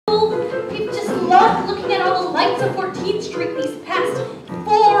We've just loved looking at all the lights of 14th Street these past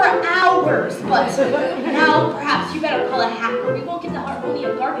 4 hours. But now perhaps you better call a hacker. We won't get the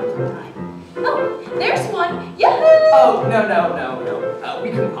harmonium garbage in time. Oh, there's one. Yahoo! Oh, no. We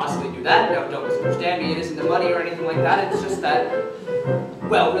couldn't possibly do that. No, don't misunderstand me. It isn't the money or anything like that. It's just that,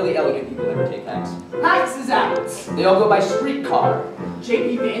 well, really elegant people never take hacks. Hacks is out. They all go by streetcar.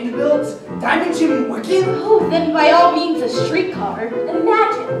 J.P. Vanderbilt, Diamond Jim Morgan. Oh, then by all means a streetcar.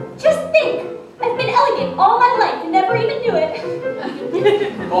 Imagine. Just think. I've been elegant all my life and never even knew it.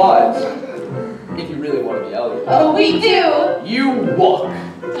 But, if you really want to be elegant. Oh, we do. You walk.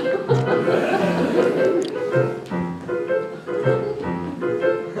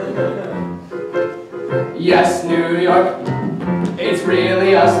 Yes, New York, it's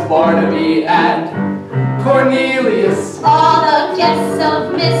really us, Barnaby and Cornelius. All the guests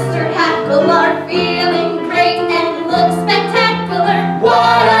of Mr. Hackle are feeling great and look spectacular.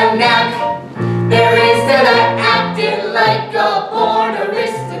 What a knack There is to that acting like a born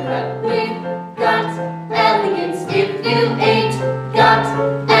aristocrat. We've got elegance. If you ain't got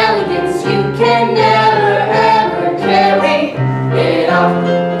elegance, you can never ever carry it up.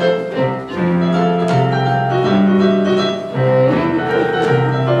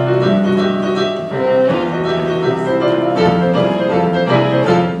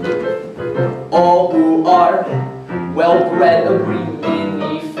 All who are well-bred agree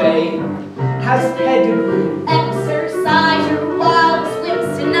Minnie Fay has pedigree. Exercise your wild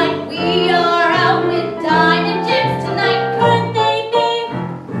swims tonight. We are out with diamond gems tonight. Could they be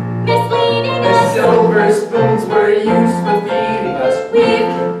misleading The us? silver spoons were used for feeding us.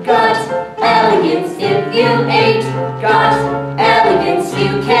 We've got elegance. If you ain't got elegance,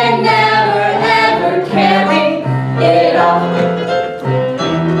 you can never ever carry it off.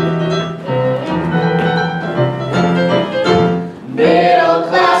 Middle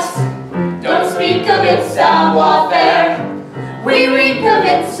class, don't speak of it, savoir-faire. We reek of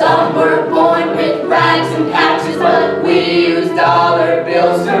it, some were born with rags and patches, but we use dollar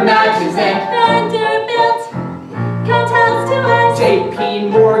bills for matches and Vanderbilt cartels to us. J.P.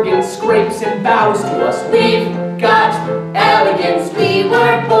 Morgan scrapes and bows to us. We've got elegance, we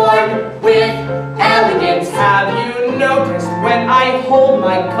were born with elegance. Have you noticed when I hold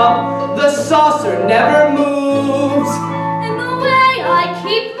my cup, the saucer never moves? And the way I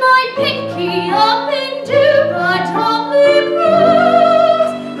keep my pinky up into my totally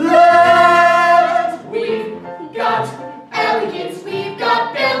proves that we've got elegance, we've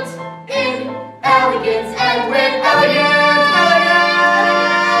got built in elegance, and with elegance,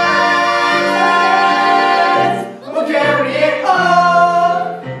 We'll carry it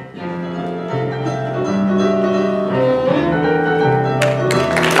on.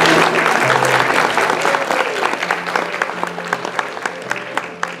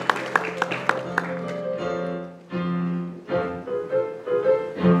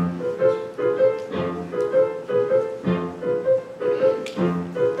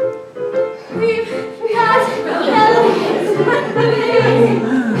 we've got elegance,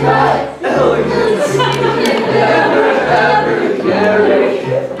 we've got Elegance. Never ever carry.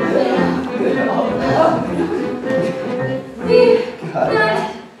 We've got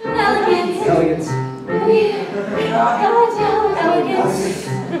elegance. Elegance. We've got elegance.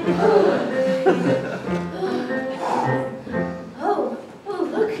 Oh,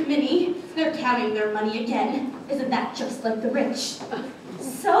 look, Minnie. They're counting their money again. Isn't that just like the rich?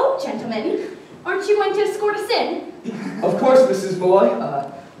 So, gentlemen, aren't you going to escort us in? Of course, Mrs. Malloy.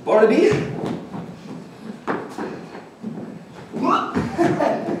 Barnaby?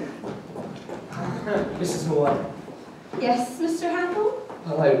 Mrs. Malloy. Yes, Mr. Hackle?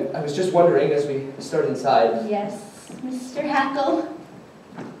 Well, I was just wondering as we start inside. Yes, Mr. Hackle.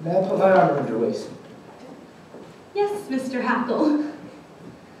 May I put my arm around your waist? Yes, Mr. Hackle.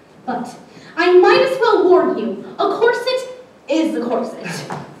 But I might as well warn you, a corset is a corset.